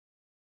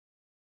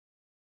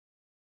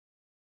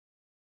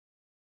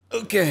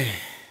Okay.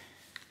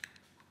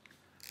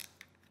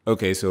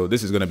 Okay, so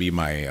this is going to be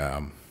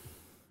my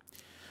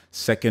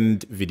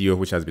second video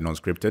which has been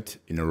unscripted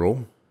in a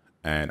row.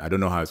 And I don't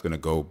know how it's going to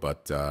go,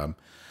 but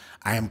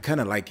I am kind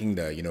of liking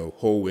the,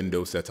 whole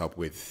window setup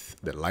with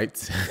the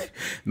lights.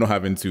 Not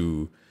having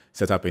to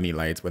set up any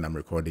lights when I'm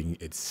recording.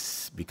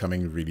 It's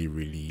becoming really,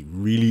 really,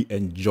 really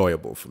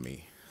enjoyable for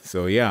me.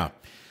 So yeah,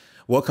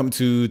 welcome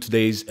to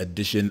today's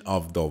edition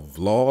of the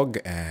vlog.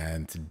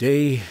 And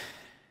today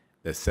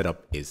the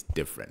setup is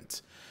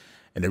different.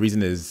 And the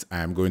reason is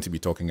I'm going to be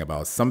talking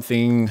about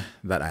something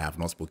that I have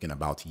not spoken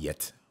about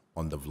yet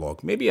on the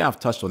vlog. Maybe I've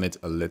touched on it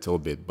a little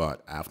bit,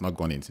 but I have not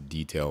gone into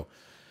detail.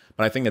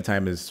 But I think the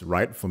time is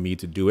right for me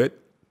to do it.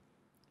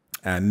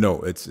 And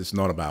no, it's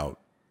not about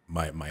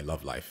my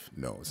love life.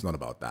 No, it's not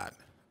about that.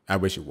 I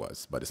wish it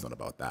was, but it's not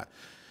about that.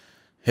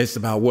 It's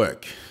about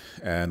work.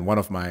 And one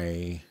of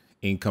my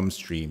income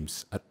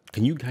streams.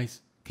 Can you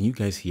guys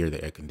hear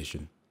the air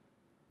condition?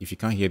 If you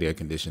can't hear the air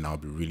condition, I'll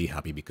be really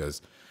happy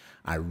because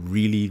I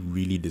really,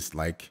 really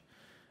dislike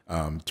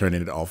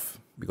turning it off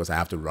because I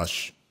have to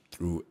rush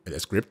through a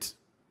script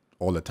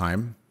all the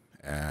time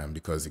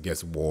because it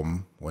gets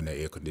warm when the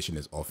air condition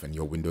is off and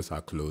your windows are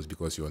closed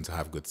because you want to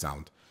have good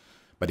sound.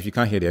 But if you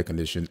can't hear the air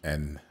condition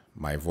and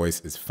my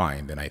voice is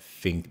fine, then I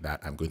think that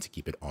I'm going to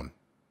keep it on.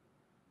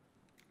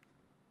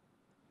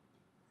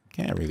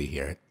 Can't really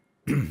hear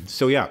it.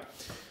 So yeah,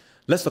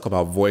 let's talk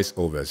about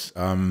voiceovers.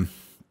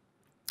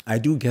 I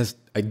do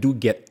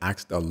get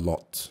asked a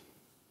lot.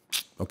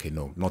 Okay,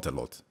 no, not a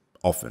lot.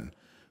 Often,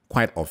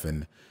 quite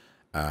often,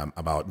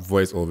 about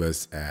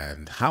voiceovers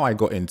and how I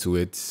got into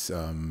it,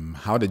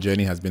 how the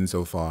journey has been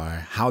so far,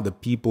 how the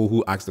people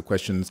who ask the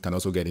questions can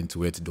also get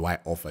into it. Do I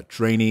offer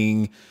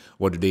training?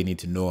 What do they need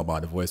to know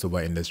about the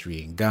voiceover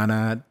industry in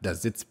Ghana?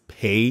 Does it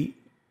pay?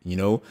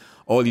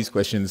 All these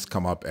questions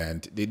come up,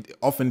 and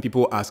often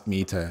people ask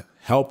me to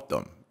help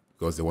them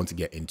because they want to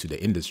get into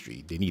the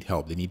industry. They need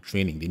help. They need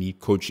training. They need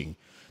coaching.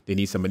 They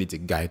need somebody to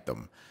guide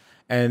them.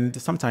 And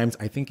sometimes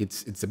I think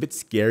it's a bit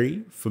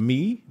scary for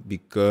me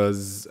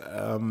because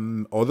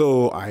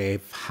although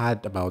I've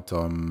had about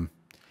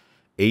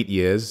 8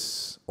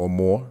 years or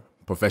more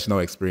professional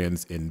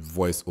experience in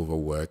voiceover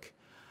work,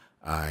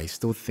 I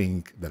still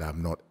think that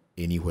I'm not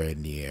anywhere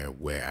near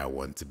where I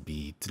want to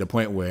be, to the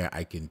point where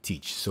I can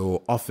teach.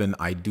 So often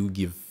I do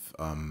give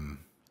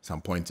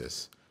some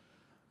pointers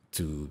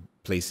to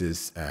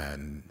places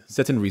and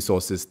certain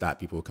resources that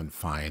people can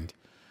find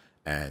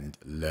and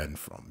learn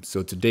from.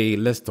 So today,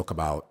 let's talk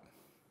about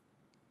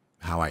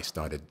how I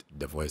started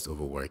the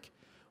voiceover work,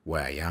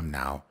 where I am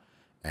now,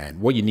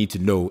 and what you need to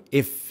know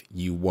if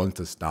you want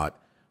to start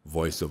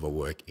voiceover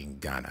work in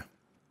Ghana.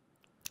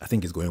 I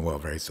think it's going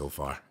well so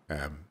far.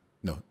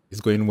 No,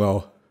 it's going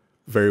well,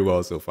 very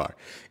well so far.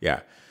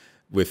 Yeah,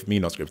 with me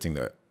not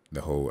scripting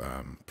the whole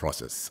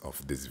process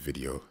of this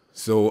video.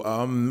 So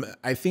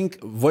I think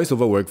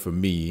voiceover work for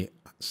me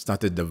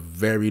started a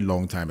very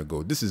long time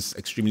ago. This is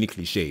extremely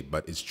cliche,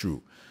 but it's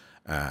true.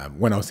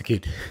 When I was a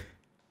kid.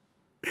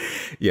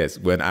 Yes,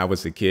 when I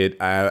was a kid,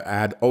 I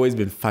had always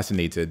been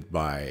fascinated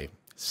by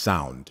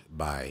sound,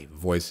 by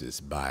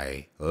voices,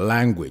 by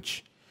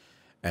language,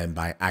 and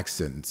by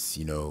accents,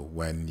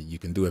 when you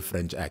can do a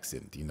French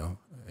accent,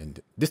 and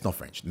this is not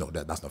French. No,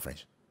 that's not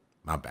French.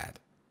 My bad.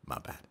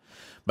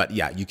 But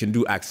yeah, you can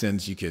do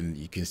accents, you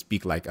can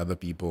speak like other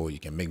people, you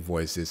can make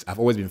voices. I've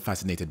always been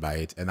fascinated by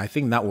it. And I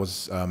think that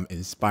was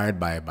inspired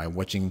by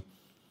watching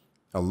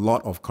a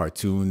lot of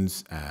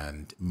cartoons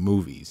and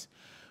movies.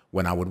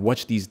 When I would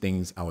watch these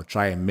things, I would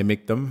try and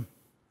mimic them.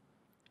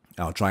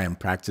 I'll try and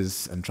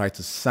practice and try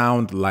to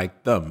sound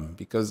like them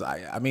because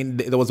I mean,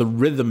 there was a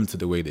rhythm to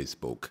the way they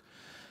spoke.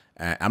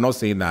 I'm not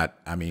saying that,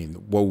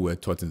 what we were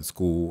taught in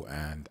school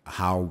and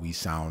how we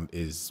sound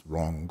is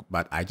wrong,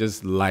 but I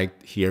just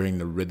liked hearing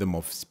the rhythm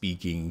of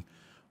speaking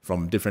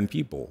from different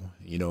people,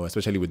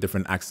 especially with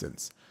different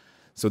accents.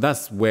 So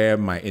that's where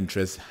my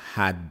interest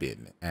had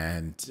been.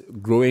 And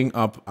growing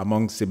up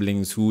among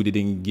siblings who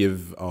didn't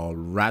give a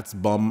rat's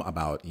bum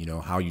about,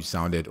 how you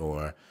sounded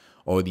or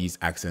all these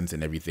accents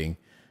and everything.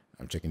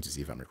 I'm checking to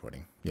see if I'm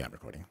recording. Yeah, I'm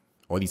recording.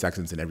 All these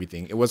accents and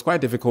everything. It was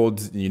quite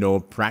difficult,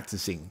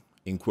 practicing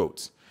in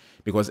quotes.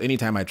 Because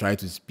anytime I try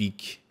to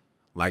speak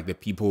like the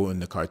people in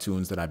the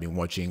cartoons that I've been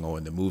watching or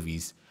in the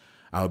movies,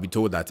 I'll be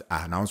told that,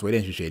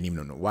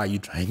 why are you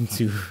trying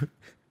to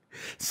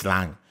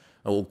slang?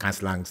 Oh, can't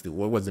slang still.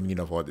 What was the meaning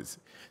of all this?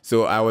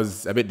 So I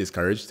was a bit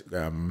discouraged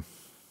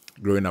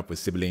growing up with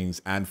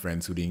siblings and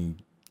friends who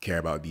didn't care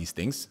about these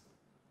things.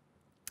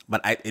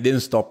 But it didn't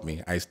stop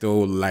me. I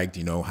still liked,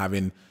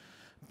 having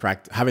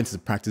to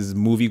practice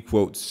movie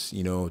quotes,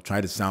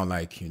 try to sound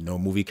like,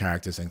 movie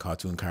characters and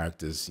cartoon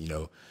characters,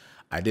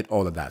 I did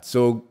all of that.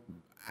 So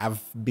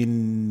I've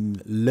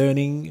been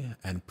learning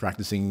and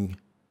practicing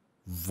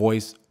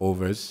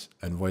voiceovers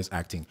and voice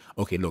acting.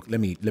 Okay, look, let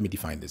me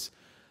define this.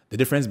 The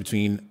difference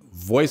between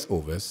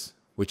voiceovers,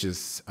 which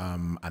is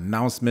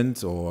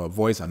announcement or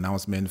voice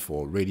announcement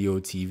for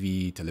radio,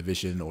 TV,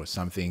 television, or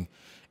something,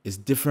 is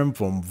different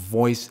from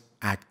voice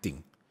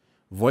acting.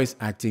 Voice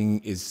acting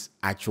is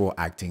actual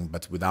acting,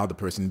 but without the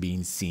person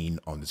being seen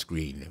on the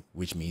screen,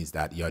 which means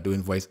that you're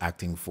doing voice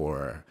acting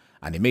for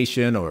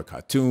animation or a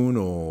cartoon,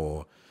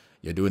 or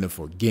you're doing it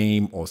for a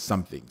game or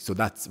something. So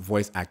that's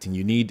voice acting.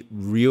 You need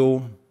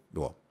real,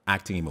 well,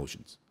 acting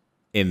emotions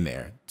in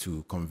there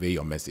to convey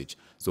your message.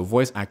 So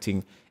voice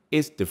acting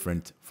is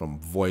different from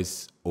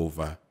voice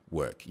over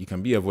work. You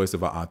can be a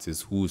voiceover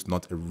artist who's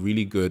not a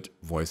really good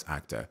voice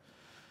actor.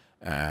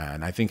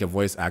 And I think a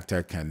voice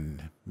actor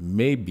can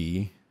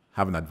maybe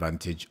have an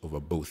advantage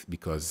over both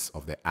because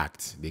of the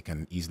act. They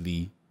can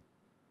easily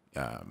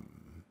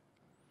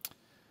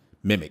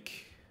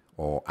mimic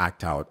or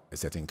act out a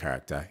certain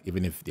character,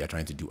 even if they are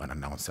trying to do an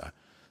announcer.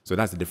 So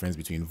that's the difference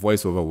between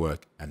voiceover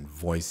work and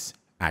voice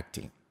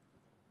acting.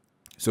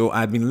 So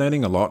I'd been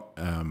learning a lot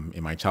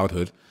in my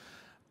childhood,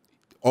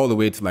 all the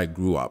way till I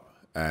grew up.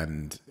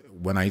 And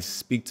when I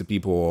speak to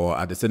people, or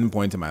at a certain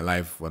point in my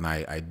life, when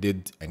I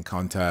did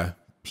encounter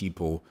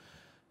people,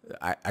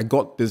 I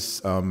got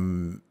this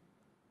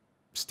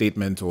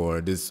statement or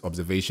this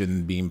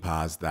observation being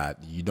passed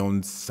that you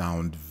don't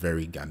sound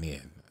very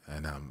Ghanaian.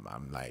 And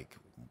I'm like,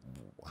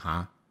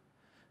 huh?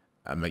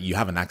 I'm like, you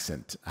have an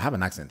accent. I have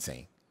an accent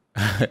saying.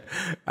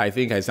 I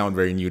think I sound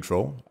very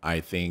neutral.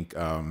 I think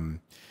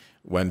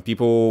when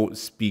people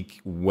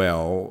speak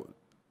well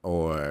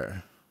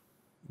or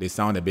they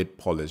sound a bit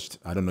polished,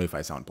 I don't know if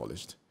I sound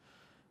polished.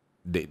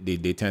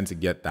 They tend to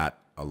get that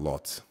a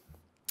lot.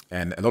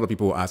 And a lot of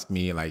people ask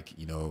me, like,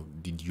 you know,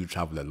 did you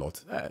travel a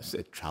lot? I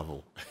said,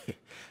 travel.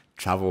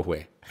 Travel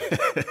where?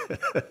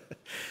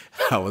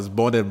 I was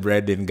born and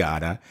bred in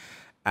Ghana.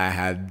 I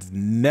had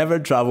never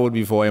traveled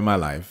before in my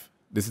life.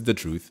 This is the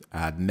truth. I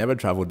had never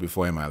traveled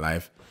before in my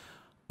life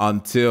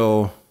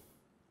until,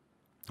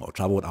 or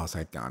traveled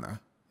outside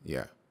Ghana.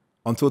 Yeah.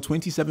 Until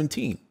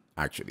 2017,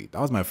 actually. That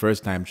was my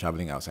first time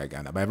traveling outside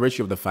Ghana, by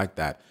virtue of the fact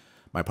that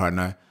my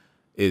partner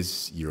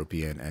is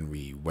European and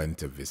we went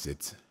to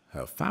visit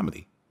her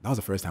family. That was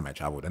the first time I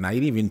traveled. And I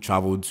didn't even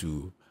travel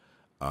to,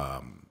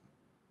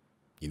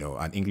 you know,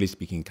 an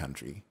English-speaking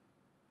country,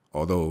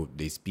 although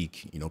they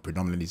speak, you know,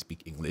 predominantly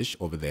speak English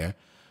over there.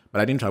 But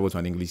I didn't travel to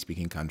an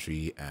English-speaking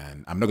country,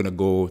 and I'm not going to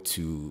go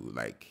to,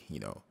 like, you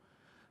know,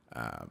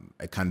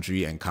 a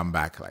country and come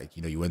back like,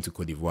 you know, you went to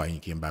Cote d'Ivoire and you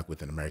came back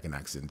with an American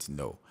accent.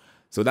 No.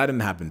 So that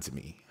didn't happen to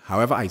me.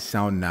 However I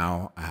sound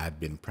now, I had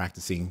been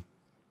practicing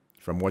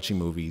from watching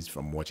movies,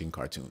 from watching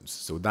cartoons.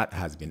 So that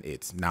has been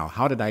it. Now,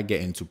 how did I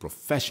get into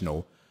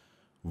professional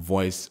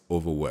voice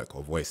over work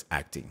or voice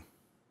acting?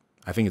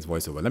 I think it's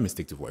voiceover. Let me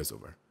stick to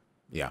voiceover.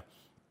 Yeah.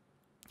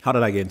 How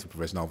did I get into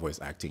professional voice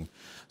acting?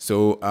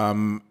 So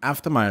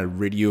after my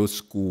radio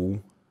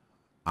school,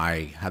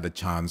 I had the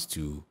chance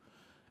to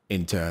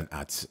intern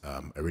at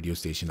a radio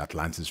station,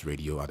 Atlantis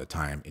Radio, at the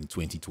time in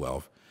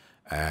 2012.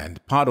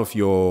 And part of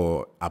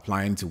your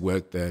applying to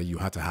work there, you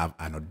had to have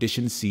an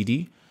audition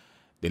CD.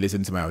 They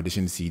listened to my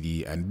audition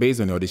CD, and based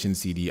on the audition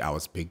CD, I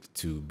was picked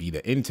to be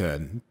the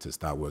intern to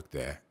start work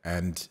there.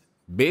 And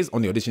based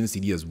on the audition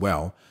CD as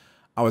well,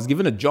 I was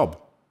given a job.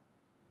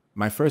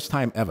 My first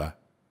time ever.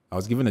 I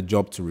was given a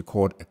job to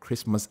record a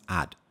Christmas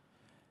ad,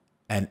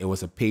 and it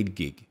was a paid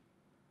gig.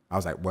 I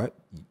was like, what?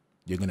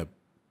 You're going to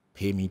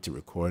pay me to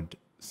record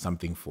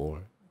something for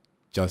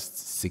just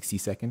 60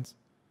 seconds?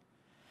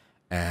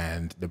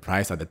 And the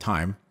price at the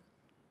time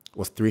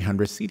was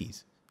 300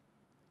 CDs.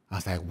 I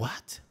was like,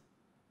 what?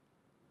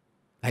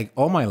 Like,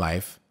 all my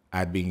life,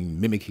 I'd been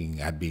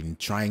mimicking, I'd been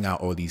trying out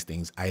all these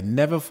things. I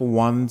never for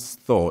once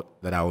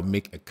thought that I would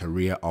make a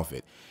career of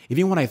it.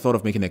 Even when I thought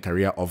of making a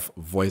career of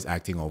voice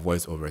acting or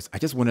voiceovers, I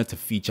just wanted to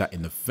feature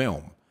in the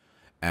film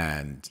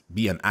and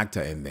be an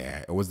actor in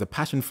there. It was the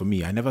passion for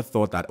me. I never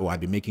thought that, oh, I'd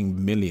be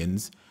making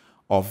millions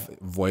of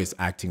voice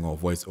acting or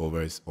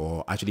voiceovers,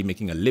 or actually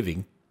making a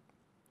living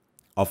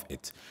of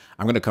it.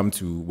 I'm going to come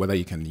to whether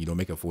you can, you know,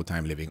 make a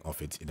full-time living of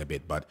it in a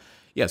bit. But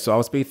yeah, so I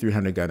was paid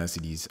 300 Ghana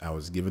cedis. I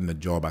was given the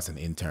job as an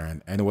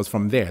intern, and it was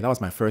from there. That was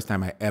my first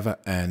time I ever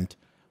earned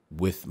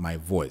with my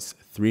voice,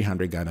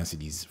 300 Ghana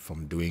cedis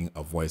from doing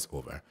a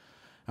voiceover.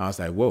 I was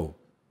like, whoa,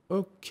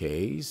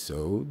 okay,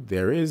 so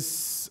there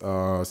is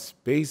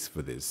space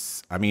for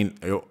this. I mean,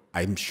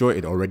 I'm sure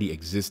it already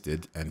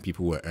existed and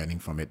people were earning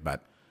from it,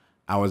 but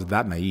I was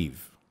that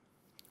naive,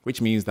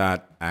 which means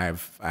that I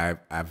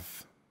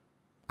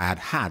had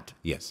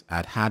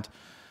had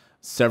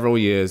several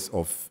years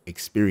of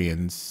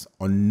experience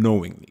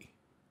unknowingly.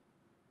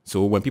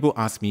 So when people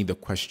ask me the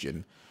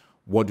question,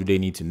 what do they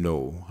need to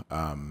know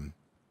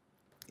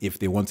if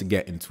they want to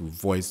get into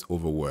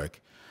voiceover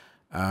work?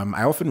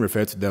 I often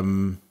refer to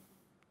them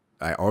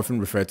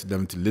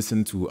to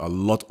listen to a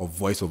lot of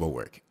voiceover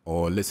work,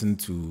 or listen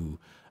to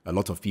a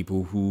lot of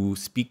people who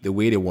speak the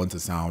way they want to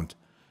sound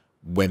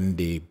when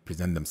they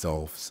present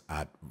themselves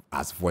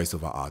as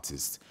voiceover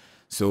artists.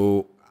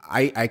 So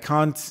I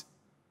can't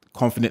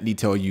confidently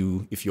tell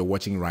you, if you're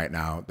watching right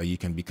now, that you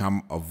can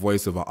become a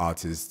voiceover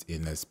artist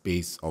in a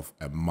space of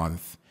a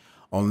month,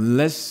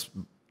 unless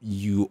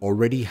you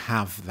already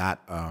have that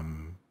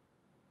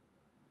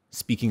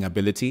speaking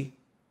ability,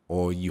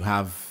 or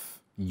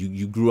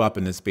you grew up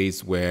in a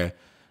space where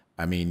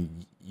I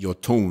mean, your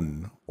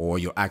tone or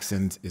your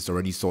accent is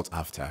already sought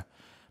after.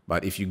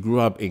 But if you grew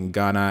up in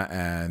Ghana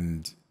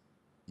and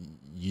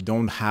you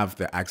don't have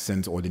the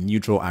accent or the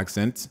neutral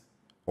accent,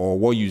 or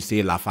what you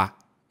say lafa,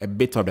 a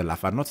bit of the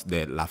lafa, not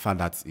the lafa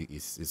that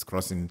is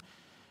crossing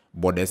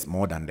borders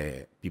more than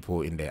the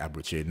people in the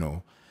Abuche,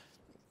 no.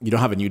 You don't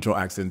have a neutral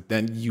accent,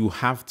 then you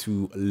have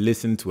to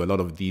listen to a lot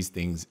of these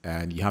things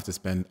and you have to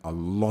spend a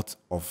lot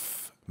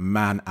of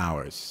man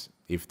hours,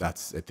 if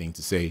that's a thing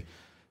to say,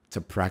 to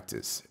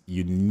practice.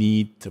 You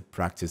need to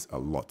practice a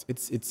lot.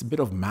 It's a bit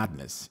of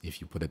madness,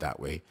 if you put it that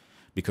way,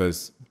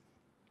 because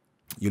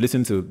you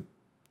listen to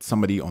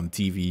somebody on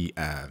TV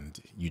and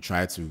you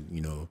try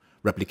to,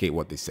 replicate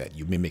what they said.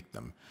 You mimic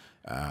them.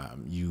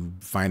 You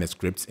find a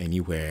script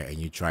anywhere and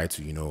you try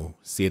to,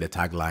 say the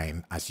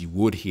tagline as you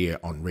would hear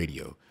on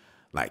radio.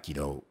 Like,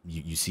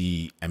 you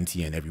see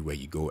MTN everywhere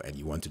you go and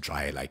you want to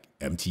try like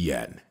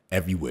MTN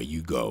everywhere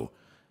you go.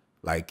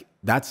 Like,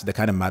 that's the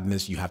kind of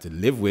madness you have to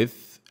live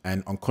with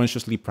and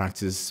unconsciously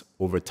practice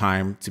over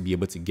time to be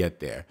able to get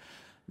there.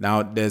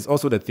 Now, there's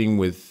also the thing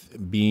with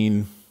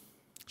being,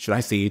 should I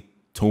say,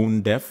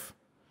 tone deaf?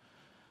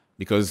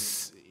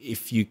 Because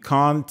if you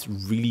can't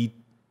really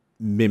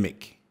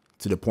mimic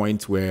to the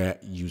point where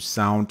you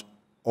sound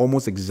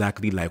almost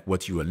exactly like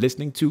what you are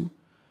listening to,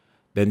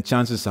 then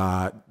chances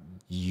are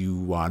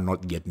you are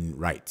not getting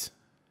right.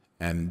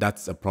 And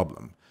that's a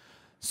problem.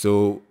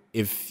 So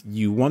if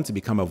you want to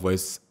become a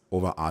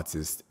voiceover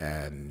artist,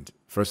 and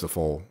first of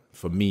all,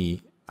 for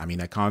me, I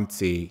mean, I can't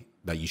say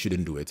that you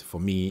shouldn't do it. For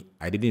me,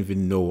 I didn't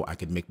even know I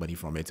could make money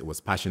from it. It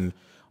was passion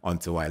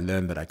until I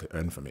learned that I could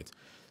earn from it.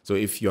 So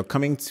if you're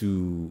coming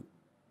to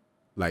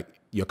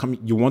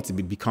you want to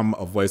become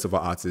a voiceover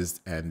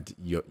artist and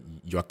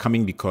you're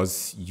coming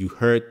because you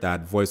heard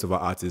that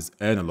voiceover artists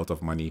earn a lot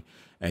of money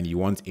and you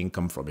want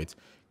income from it,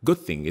 good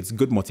thing, it's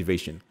good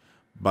motivation.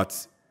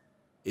 But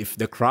if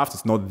the craft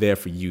is not there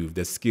for you,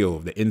 the skill,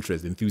 the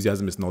interest, the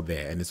enthusiasm is not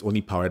there and it's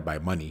only powered by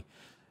money,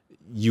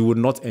 you will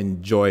not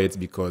enjoy it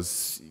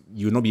because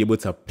you will not be able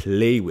to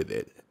play with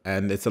it.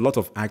 And it's a lot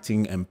of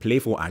acting and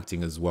playful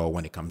acting as well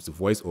when it comes to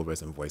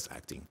voiceovers and voice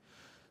acting.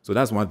 So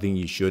that's one thing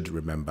you should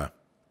remember.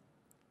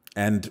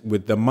 And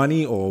with the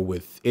money or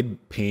with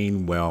it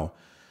paying well,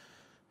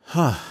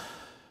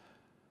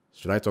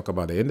 should I talk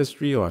about the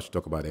industry or I should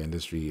talk about the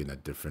industry in a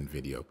different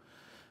video?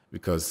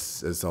 Because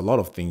there's a lot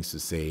of things to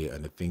say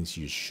and the things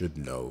you should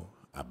know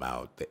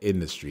about the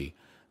industry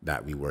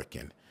that we work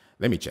in.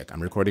 Let me check.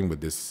 I'm recording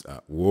with this.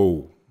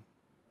 Whoa.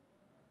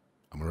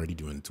 I'm already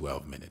doing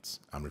 12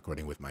 minutes. I'm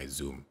recording with my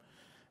Zoom.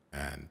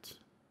 And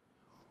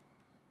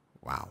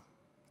wow,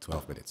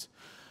 12 minutes.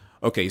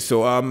 Okay,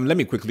 so let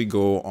me quickly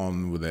go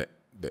on with the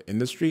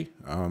industry.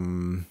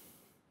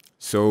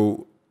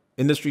 So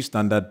industry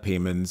standard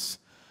payments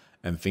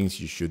and things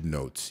you should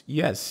note.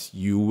 Yes,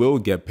 you will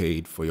get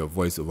paid for your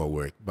voiceover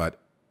work, but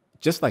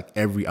just like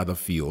every other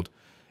field,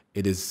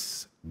 it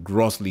is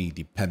grossly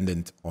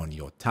dependent on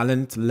your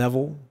talent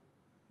level,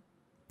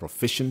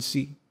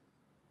 proficiency.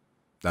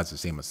 That's the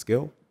same as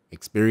skill,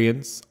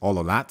 experience, all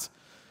of that.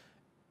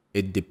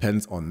 It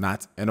depends on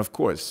that. And of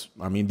course,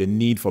 I mean, the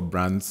need for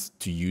brands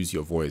to use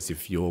your voice.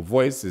 If your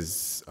voice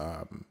is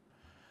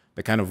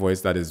the kind of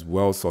voice that is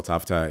well sought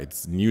after,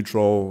 it's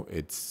neutral,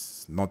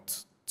 it's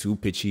not too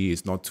pitchy,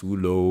 it's not too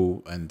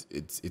low, and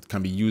it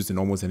can be used in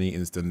almost any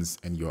instance,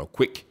 and you're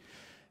quick.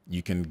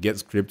 You can get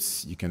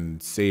scripts, you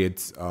can say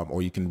it,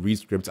 or you can read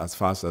scripts as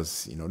fast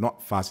as,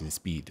 not fast in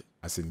speed,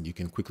 as in you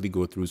can quickly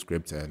go through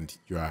scripts and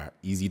you are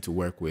easy to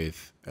work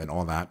with and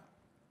all that,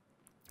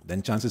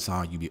 then chances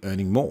are you'll be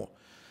earning more.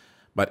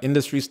 But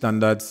industry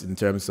standards in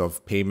terms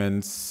of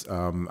payments,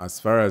 as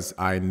far as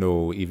I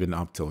know, even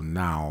up till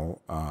now,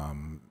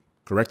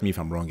 correct me if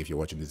I'm wrong if you're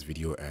watching this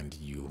video and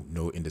you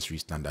know industry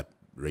standard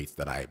rates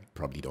that I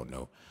probably don't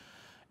know.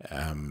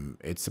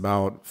 It's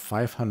about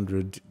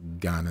 500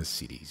 Ghana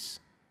cedis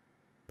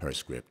per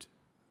script.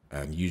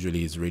 And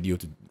usually it's radio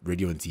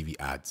and TV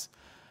ads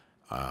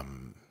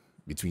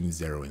between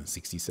 0 and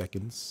 60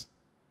 seconds.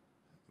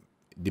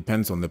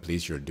 Depends on the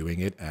place you're doing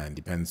it and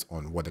depends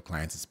on what the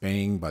client is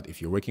paying. But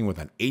if you're working with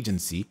an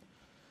agency,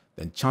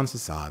 then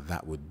chances are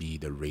that would be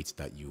the rate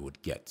that you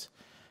would get.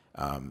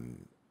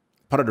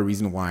 Part of the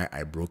reason why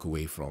I broke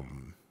away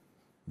from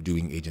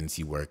doing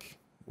agency work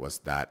was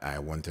that I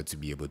wanted to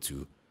be able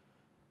to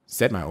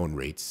set my own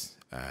rates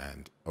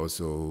and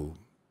also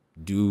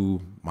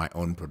do my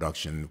own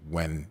production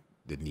when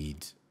the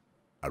need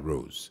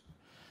arose.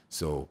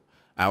 So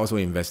I also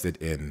invested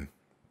in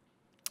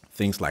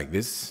things like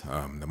this,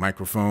 the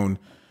microphone,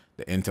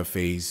 the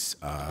interface.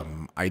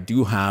 I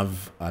do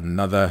have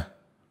another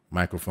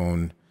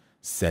microphone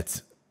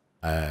set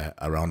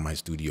around my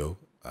studio.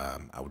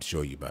 I would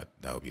show you, but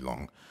that would be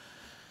long.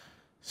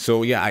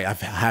 So yeah, I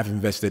have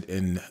invested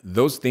in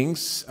those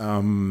things,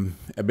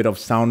 a bit of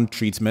sound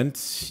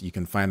treatment. You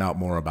can find out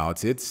more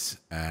about it.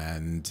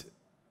 And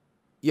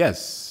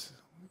yes,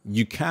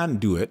 you can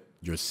do it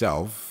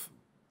yourself.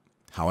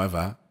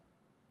 However,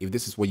 if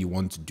this is what you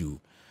want to do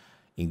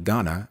in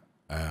Ghana,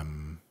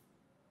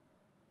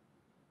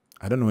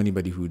 I don't know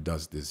anybody who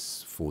does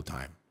this full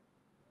time,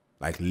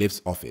 like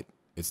lives off it.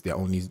 It's their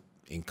only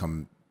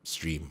income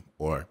stream,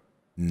 or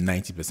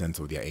 90%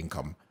 of their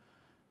income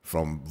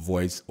from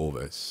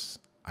voiceovers.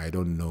 I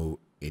don't know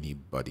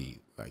anybody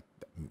like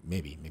that.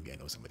 Maybe I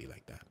know somebody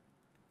like that.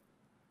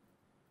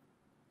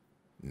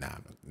 Nah,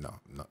 no,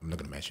 I'm not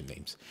gonna mention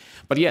names.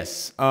 But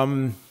yes,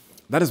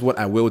 that is what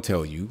I will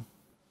tell you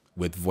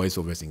with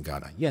voiceovers in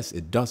Ghana. Yes,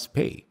 it does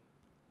pay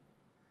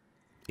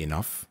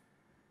enough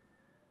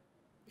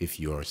if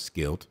you're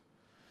skilled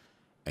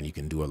and you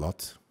can do a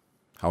lot.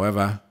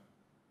 However,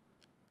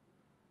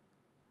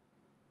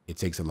 it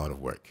takes a lot of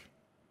work.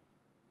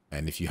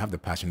 And if you have the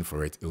passion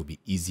for it, it will be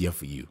easier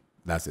for you.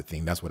 That's the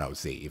thing. That's what I would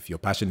say. If your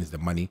passion is the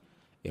money,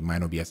 it might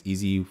not be as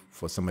easy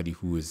for somebody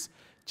who is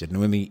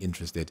genuinely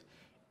interested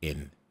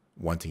in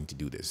wanting to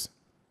do this.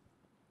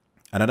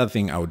 Another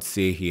thing I would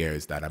say here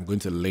is that I'm going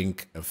to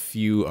link a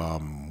few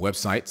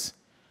websites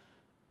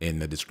in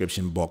the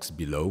description box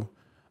below.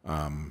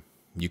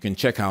 You can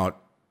check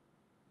out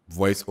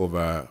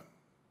voiceover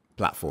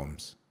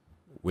platforms,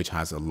 which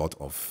has a lot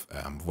of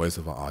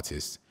voiceover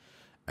artists,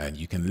 and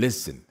you can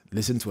listen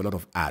to a lot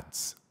of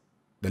ads.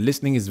 The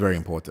listening is very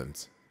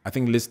important. I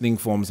think listening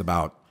forms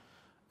about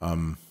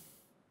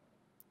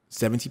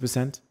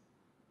 70%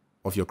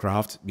 of your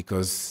craft,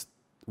 because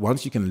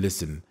once you can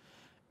listen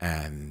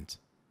and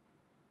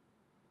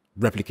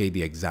replicate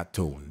the exact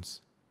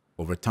tones,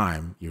 over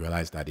time, you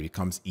realize that it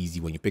becomes easy.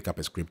 When you pick up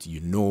a script,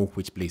 you know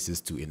which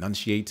places to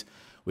enunciate,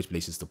 which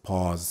places to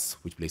pause,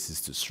 which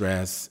places to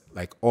stress.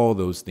 Like, all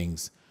those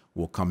things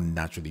will come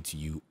naturally to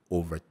you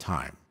over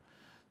time.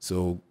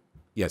 So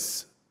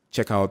yes,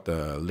 check out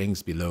the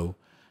links below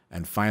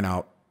and find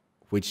out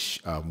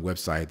which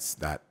websites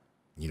that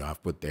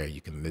I've put there.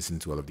 You can listen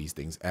to all of these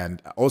things.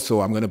 And also,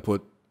 I'm going to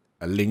put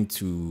a link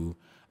to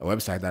a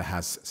website that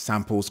has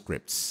sample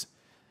scripts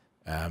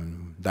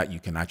that you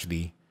can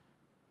actually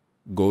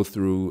go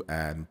through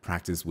and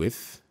practice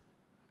with.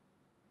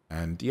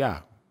 And yeah,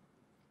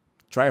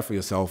 try it for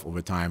yourself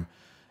over time.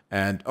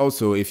 And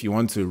also, if you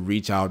want to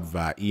reach out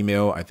via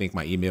email, I think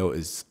my email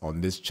is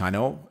on this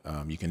channel.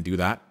 You can do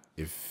that.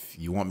 If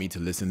you want me to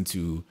listen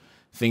to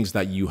things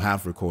that you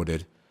have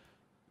recorded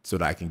so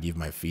that I can give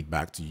my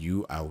feedback to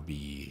you, I will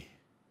be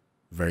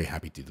very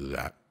happy to do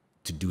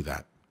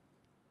that.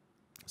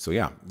 So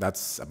yeah,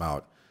 that's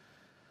about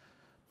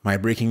my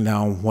breaking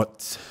down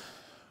what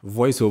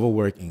voiceover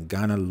work in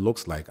Ghana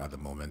looks like at the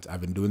moment.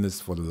 I've been doing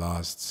this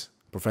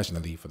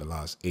professionally for the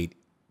last 8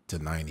 to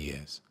 9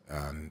 years.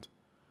 And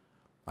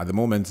at the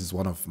moment, it's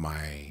one of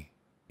my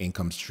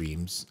income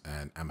streams,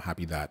 and I'm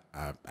happy that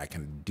I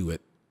can do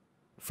it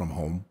from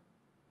home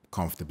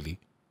comfortably.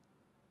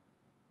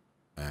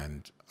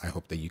 And I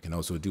hope that you can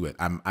also do it.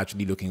 I'm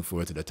actually looking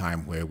forward to the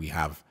time where we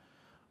have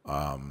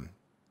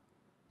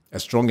a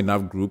strong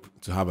enough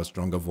group to have a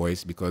stronger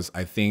voice, because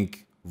I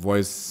think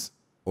voice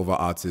over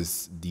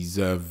artists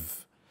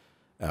deserve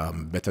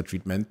better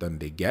treatment than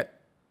they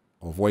get,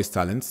 or voice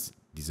talents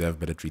deserve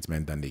better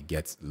treatment than they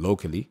get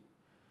locally.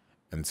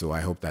 And so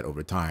I hope that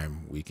over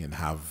time we can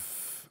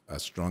have a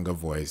stronger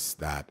voice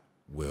that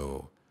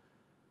will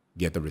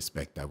get the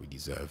respect that we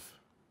deserve.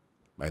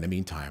 But in the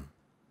meantime,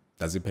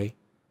 does it pay?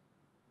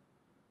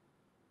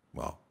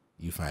 Well,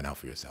 you find out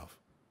for yourself.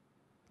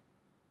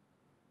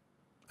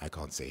 I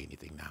can't say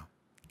anything now.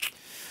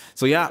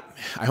 So yeah,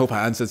 I hope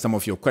I answered some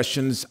of your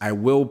questions. I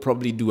will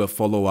probably do a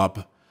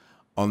follow-up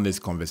on this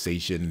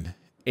conversation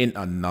in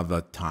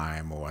another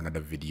time or another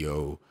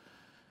video.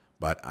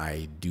 But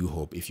I do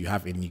hope, if you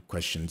have any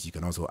questions, you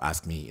can also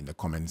ask me in the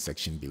comment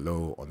section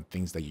below on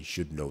things that you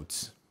should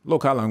note.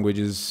 Local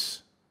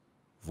languages,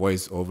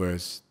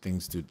 voiceovers,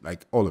 things to,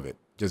 like, all of it.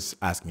 Just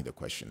ask me the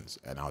questions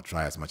and I'll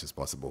try as much as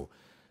possible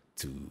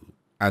to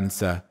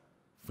answer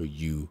for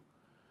you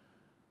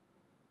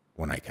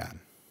when I can.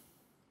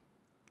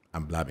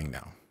 I'm blabbing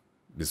now.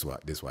 This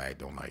is why I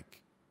don't like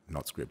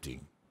not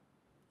scripting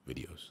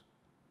videos.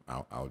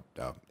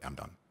 I'm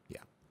done.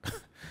 Yeah.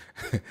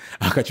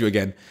 I'll catch you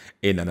again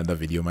in another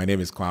video. My name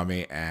is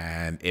Kwame,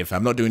 and if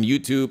I'm not doing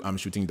YouTube, I'm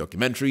shooting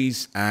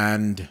documentaries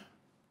and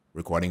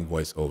recording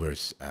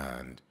voiceovers,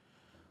 and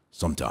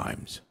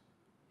sometimes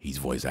he's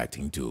voice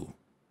acting too.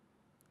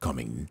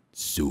 Coming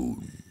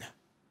soon.